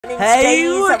Hey,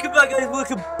 welcome back guys,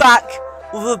 welcome back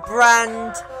with a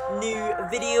brand new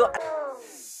video.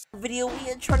 We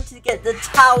are trying to get the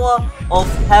Tower of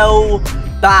Hell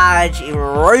badge in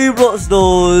Roblox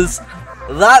stores.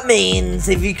 That means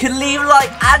if you can leave a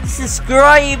like and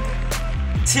subscribe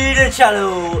to the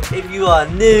channel if you are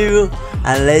new,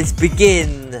 and let's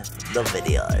begin the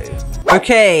video.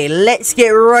 Okay, let's get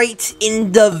right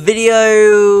in the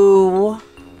video.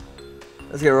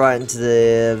 Let's get right into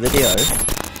the video.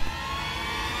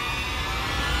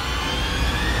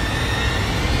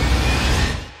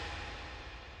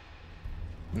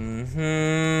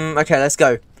 Okay, let's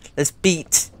go. Let's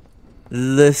beat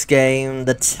this game.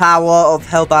 The Tower of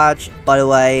Hell badge. By the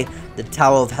way, the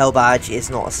Tower of Hell badge is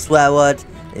not a swear word.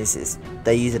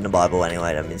 They use it in the Bible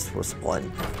anyway. That means what's the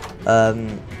point?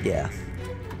 Yeah.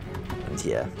 And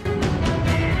yeah.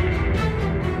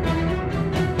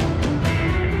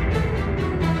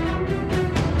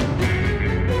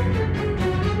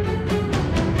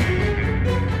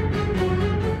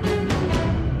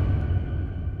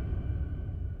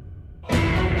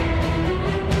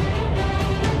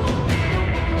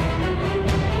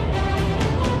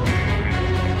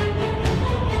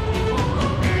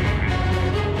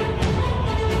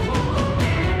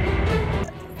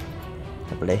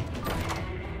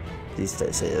 Please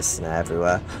don't say there's snare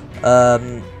everywhere.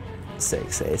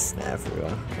 6, say snare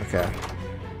everywhere. Okay.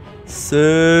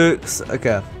 6.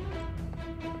 Okay.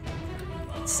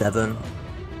 7.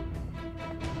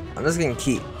 I'm just gonna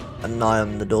keep an eye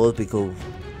on the doors because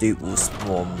dupe will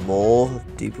spawn more.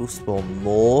 Dupe will spawn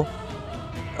more.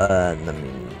 And I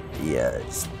mean, yeah, it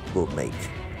just will make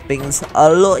things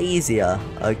a lot easier.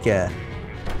 Okay.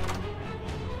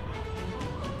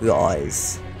 We got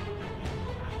eyes.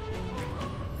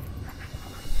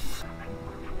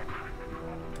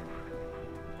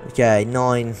 Okay,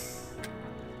 9.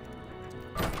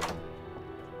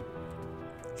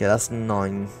 Okay, that's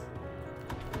 9.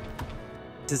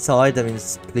 Decide, that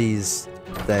means please,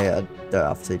 they don't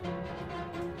have to.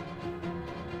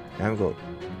 I haven't got,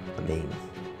 I mean,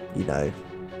 you know,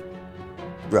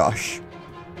 Rush.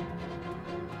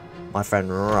 My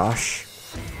friend Rush.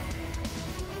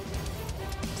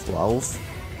 12.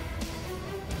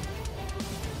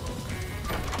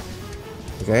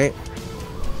 Okay.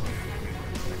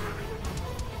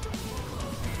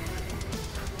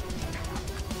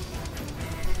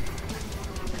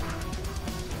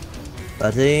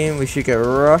 We should get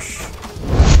Rush.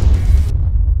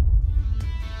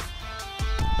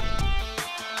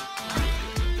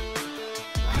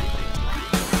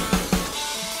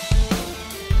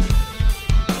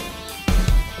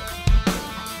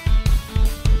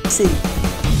 See.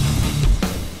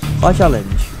 High challenge.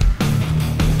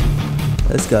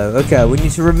 Let's go. Okay, we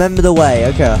need to remember the way.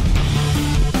 Okay.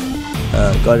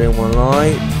 Got in one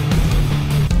light.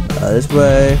 This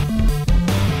way.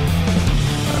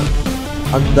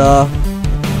 Under.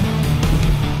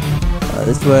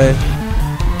 This way.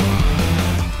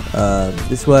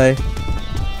 This way.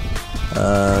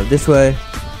 This way.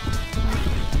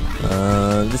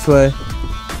 This way.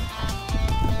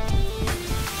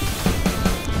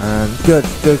 And good.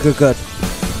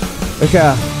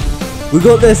 Okay. We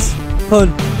got this.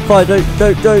 Fine.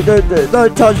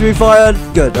 Don't touch me, fire.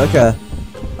 Good. Okay.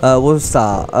 We'll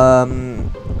start. I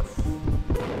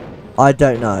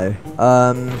don't know.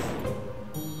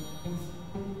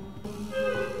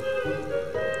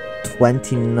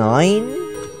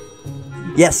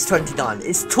 29? Yes, 29.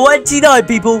 It's 29,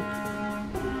 people.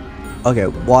 Okay,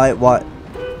 why? Hide.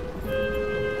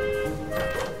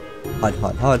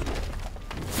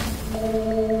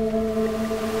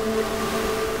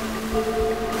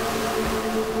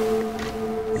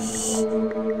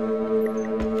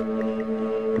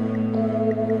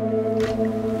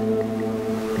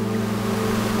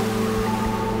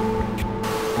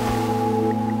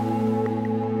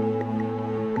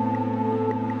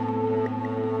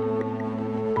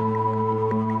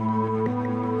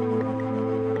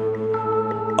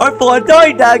 I thought I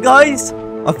died there, guys!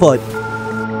 I thought.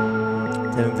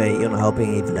 Timothy, you're not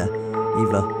helping either.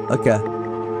 Okay.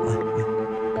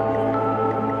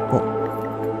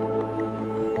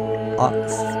 What?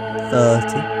 That's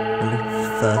 30.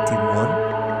 31.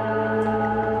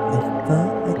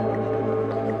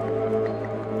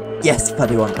 Yes,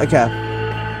 31. Okay.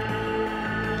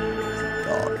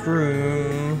 Dark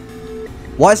room.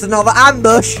 Why is another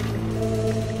ambush?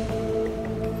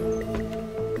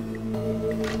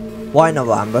 Why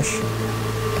another ambush?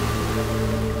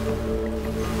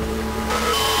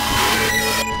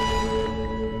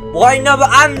 Why another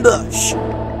ambush?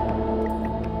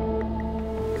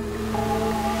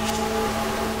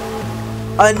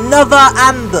 Another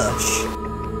ambush.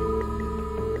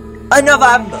 Another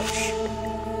ambush.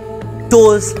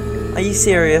 Doors. Are you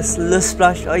serious? Little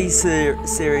Splash, are you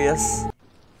serious?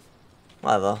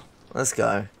 Whatever. Let's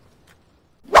go.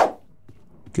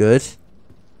 Good.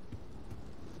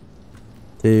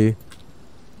 2.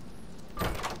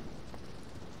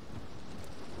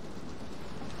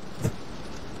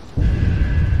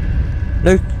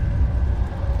 No.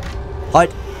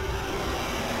 Hide.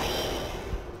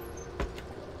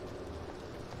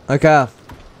 Okay.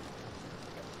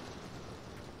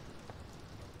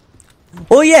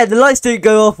 Oh yeah, the lights don't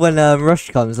go off when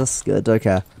Rush comes. That's good.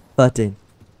 Okay. 13.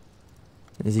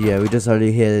 So, yeah, we just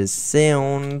already hear this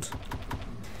sound.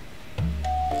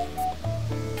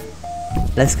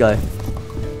 Let's go.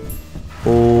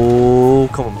 Oh,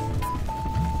 come on.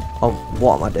 Oh,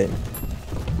 what am I doing?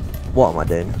 What am I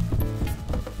doing?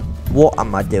 What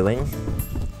am I doing?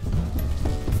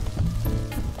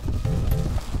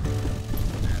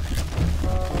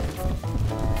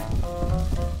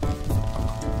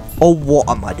 Oh, what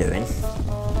am I doing?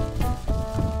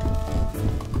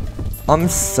 I'm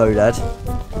so dead.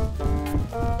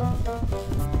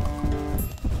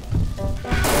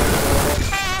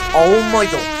 Oh my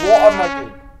god, what am I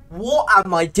doing? What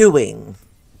am I doing?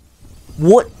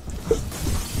 What?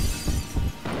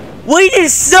 We did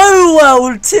so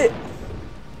well too!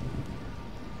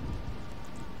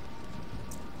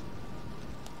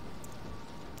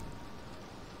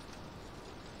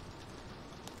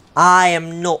 I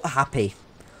am not happy.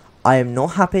 I am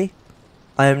not happy.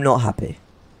 I am not happy.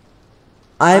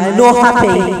 I am not happy.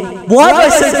 Why am I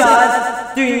so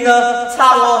bad doing the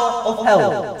Tower of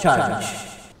Hell challenge?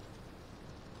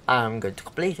 I'm going to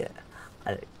complete it.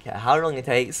 I don't care how long it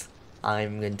takes.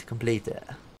 I'm going to complete it.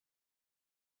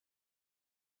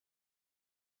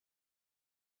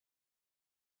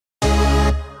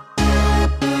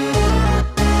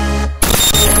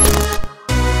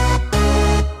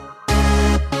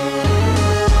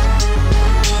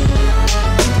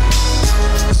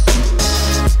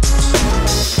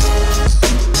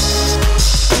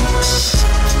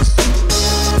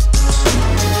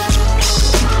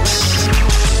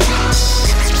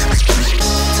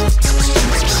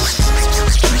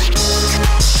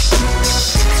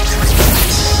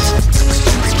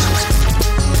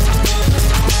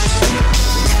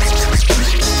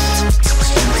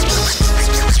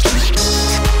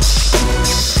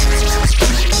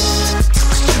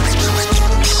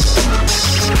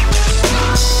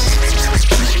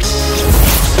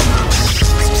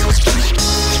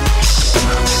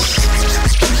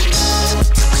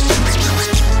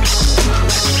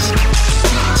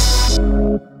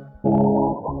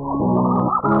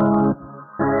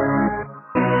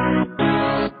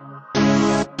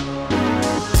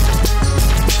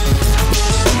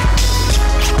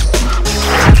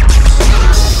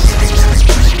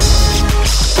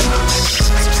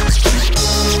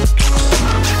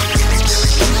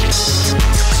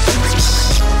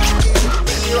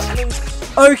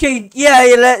 Okay, yeah,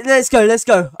 let's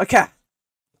go. Okay,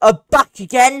 back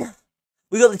again.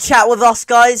 We got the chat with us,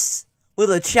 guys. With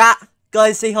the chat,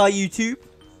 guys, say hi, YouTube.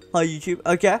 Hi, YouTube.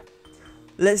 Okay,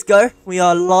 let's go. We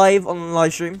are live on the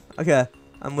live stream. Okay,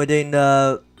 and we're doing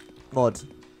mods.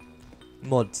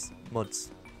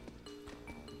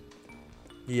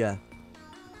 Yeah.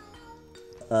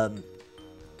 That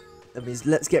means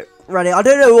let's get ready. I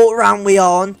don't know what round we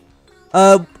are on.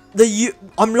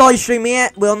 I'm live streaming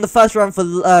it. We're on the first round for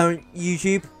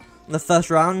YouTube. The first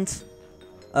round.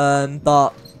 I've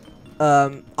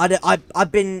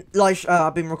been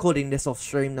recording this off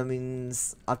stream. That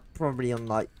means I'm probably on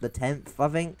like the 10th, I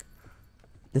think.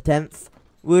 The 10th.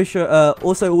 We'll show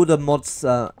also all the mods.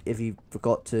 If you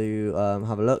forgot to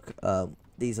have a look.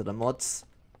 These are the mods.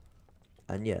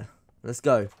 And yeah, let's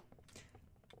go.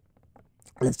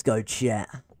 Let's go,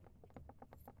 chat.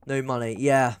 No money.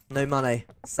 Yeah, no money.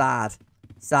 Sad.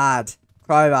 Sad.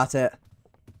 Cry about it.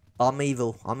 I'm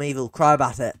evil. I'm evil. Cry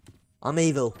about it. I'm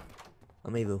evil.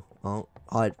 I'm evil. Oh,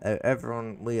 hide.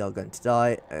 Everyone, we are going to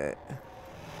die.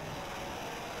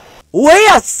 We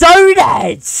are so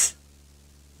dead!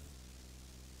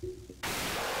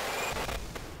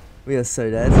 We are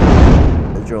so dead.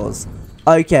 The draws.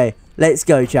 Okay, let's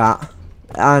go, chat.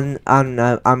 And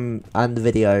the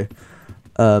video.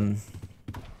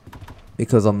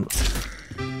 Because I'm...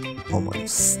 Oh my...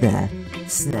 Snare.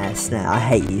 I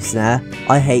hate you, Snare.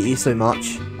 I hate you so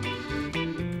much.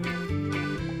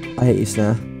 I hate you,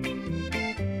 Snare.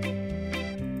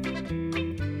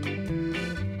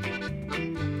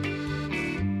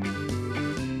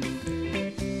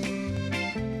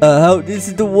 How... This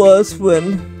is the worst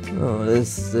one. Oh,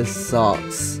 this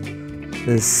sucks.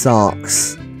 This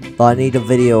sucks. But I need a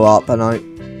video up and I...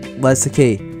 Where's the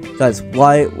key? Guys,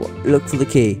 why? Look for the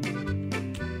key.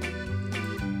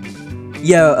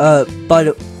 Yeah, by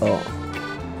the... Oh.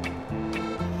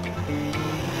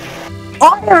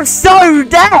 I am so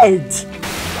dead!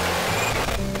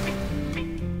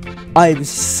 I'm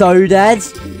so dead.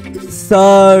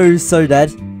 So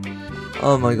dead.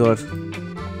 Oh my god.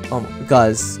 Oh,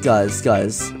 guys,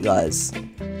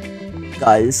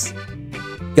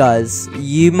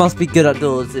 you must be good at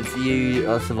doors if you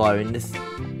are surviving this.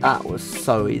 That was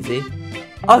so easy.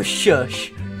 Oh,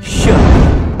 shush.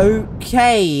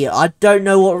 Okay, I don't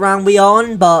know what round we are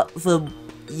on, but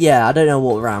yeah, I don't know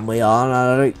what round we are on.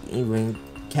 I don't even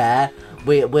care.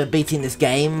 We're beating this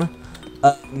game.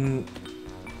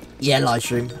 Yeah, live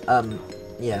stream.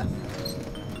 Yeah.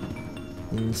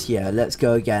 And yeah, let's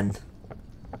go again.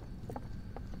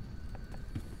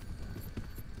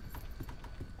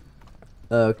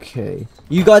 Okay.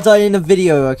 You guys are in the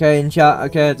video, okay, in chat,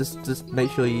 okay? Just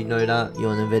make sure you know that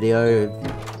you're in the video.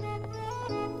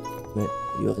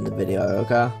 You're in the video,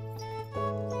 okay?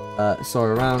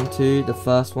 Sorry, round 2, the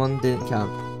first one didn't count.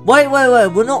 Wait,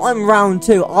 we're not on round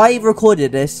 2. I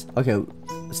recorded this. Okay,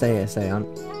 stay here, stay on.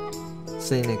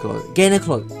 Stay in the closet. Get in the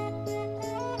closet.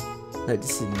 No,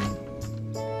 this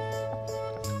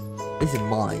is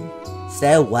mine.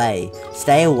 Stay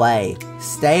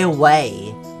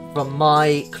away from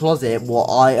my closet, what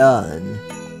I earn.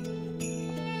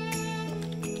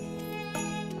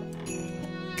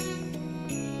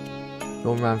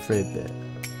 Going around through a bit.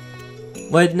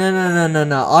 Wait,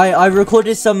 no. I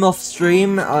recorded some off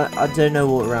stream. I don't know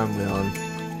what round we're on.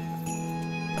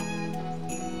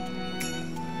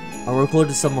 I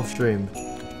recorded some off stream.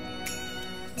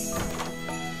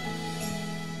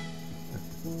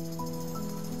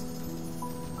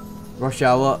 Rush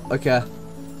hour, okay.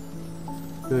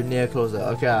 Go near closet,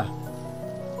 okay.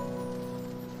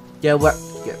 Yeah, where?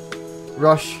 Yeah.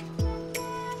 Rush.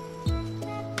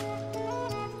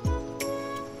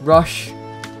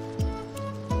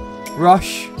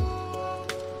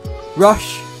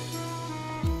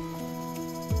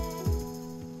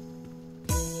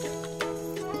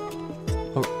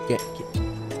 Oh, get.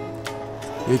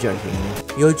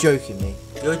 You're joking me.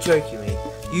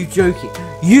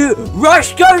 You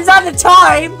Rush goes at the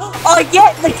time I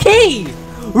get the key.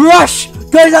 Rush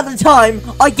goes at the time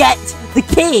I get the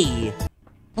key.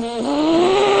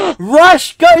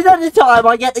 Rush goes at the time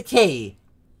I get the key.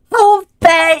 How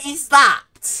fair is that?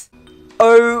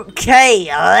 Okay,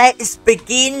 let's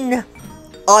begin.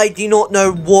 I do not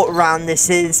know what round this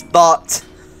is, but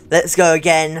let's go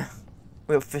again.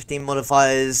 We have 15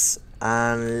 modifiers,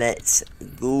 and let's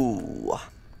go.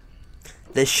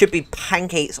 There should be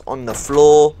pancakes on the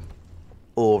floor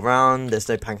all around. There's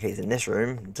no pancakes in this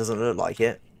room. It doesn't look like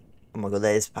it. Oh my god,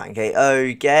 there's a pancake.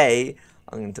 Okay.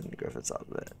 I'm going to turn the graphics up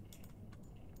a bit.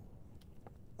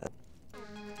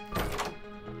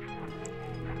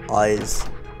 Eyes.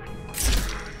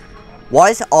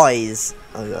 Why is it eyes?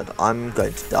 Oh god, I'm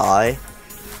going to die.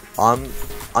 I'm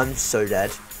so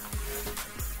dead.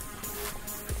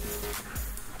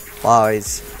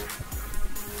 Eyes.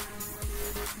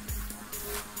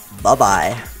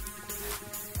 Bye-bye.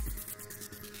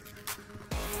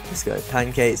 Let's go.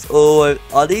 Pancakes. Oh,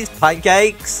 are these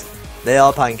pancakes? They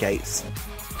are pancakes.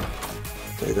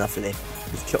 They're lovely.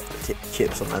 With chocolate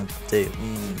chips on them too.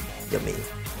 Yummy.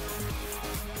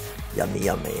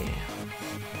 Yummy.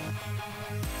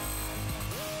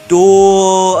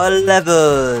 Door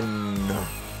 11.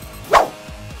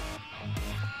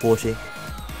 40.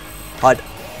 Hide.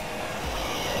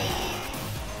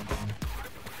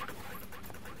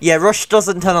 Yeah, Rush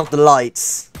doesn't turn off the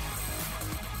lights.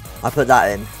 I put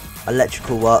that in.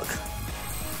 Electrical work.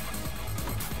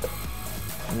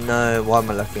 No, why am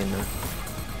I looking in there?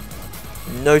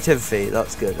 No Timothy,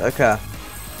 that's good. Okay.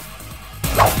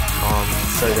 I'm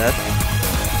so dead.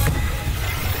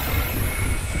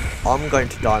 I'm going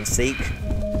to die and seek.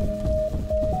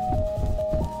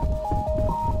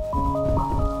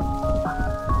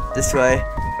 This way.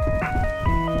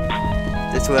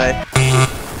 This way.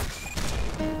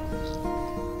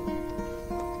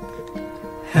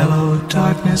 Hello,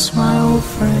 darkness, my old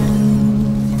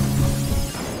friend.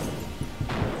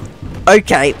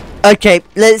 Okay,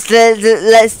 let's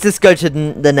just go to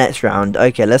the next round.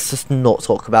 Okay, let's just not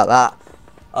talk about that.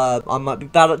 I might be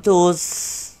bad at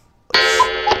doors.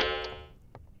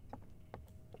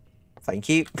 Thank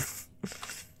you.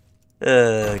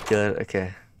 Good.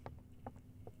 Okay.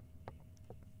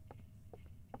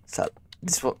 So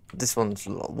this one's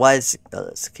why is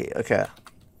that's the key? Okay.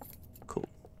 Cool.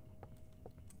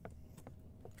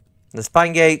 There's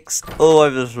pancakes all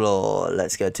over the floor.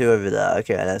 Let's go. 2 over there.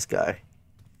 Okay, let's go.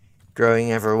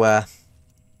 Growing everywhere.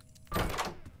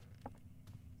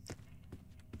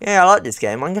 Yeah, I like this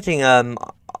game. I'm getting, I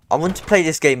want to play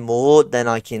this game more, then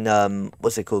I can,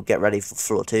 what's it called, get ready for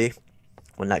Floor 2,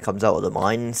 when that comes out of the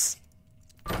mines.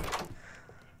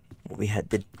 We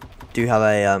do have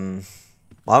a,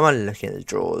 why am I looking at the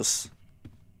drawers?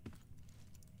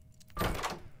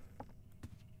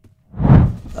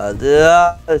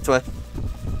 This way.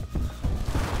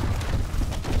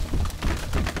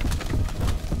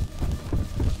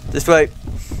 This way.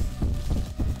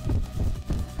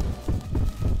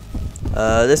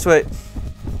 This way.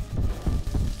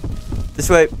 This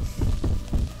way.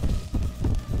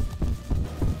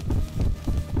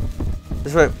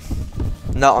 This way.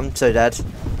 No, I'm so dead.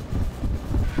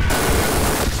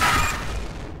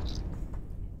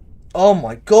 Oh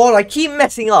my god, I keep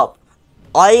messing up.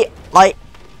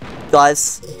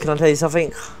 Guys, can I tell you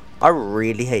something? I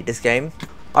really hate this game.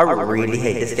 I really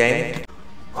hate this game.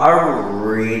 I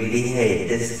really hate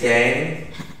this game.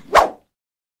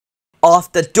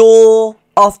 After door,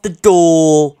 after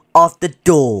door, after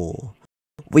door.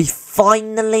 We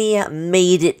finally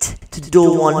made it to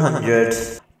door 100.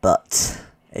 But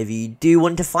if you do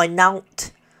want to find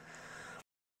out,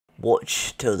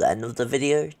 watch till the end of the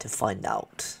video to find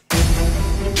out.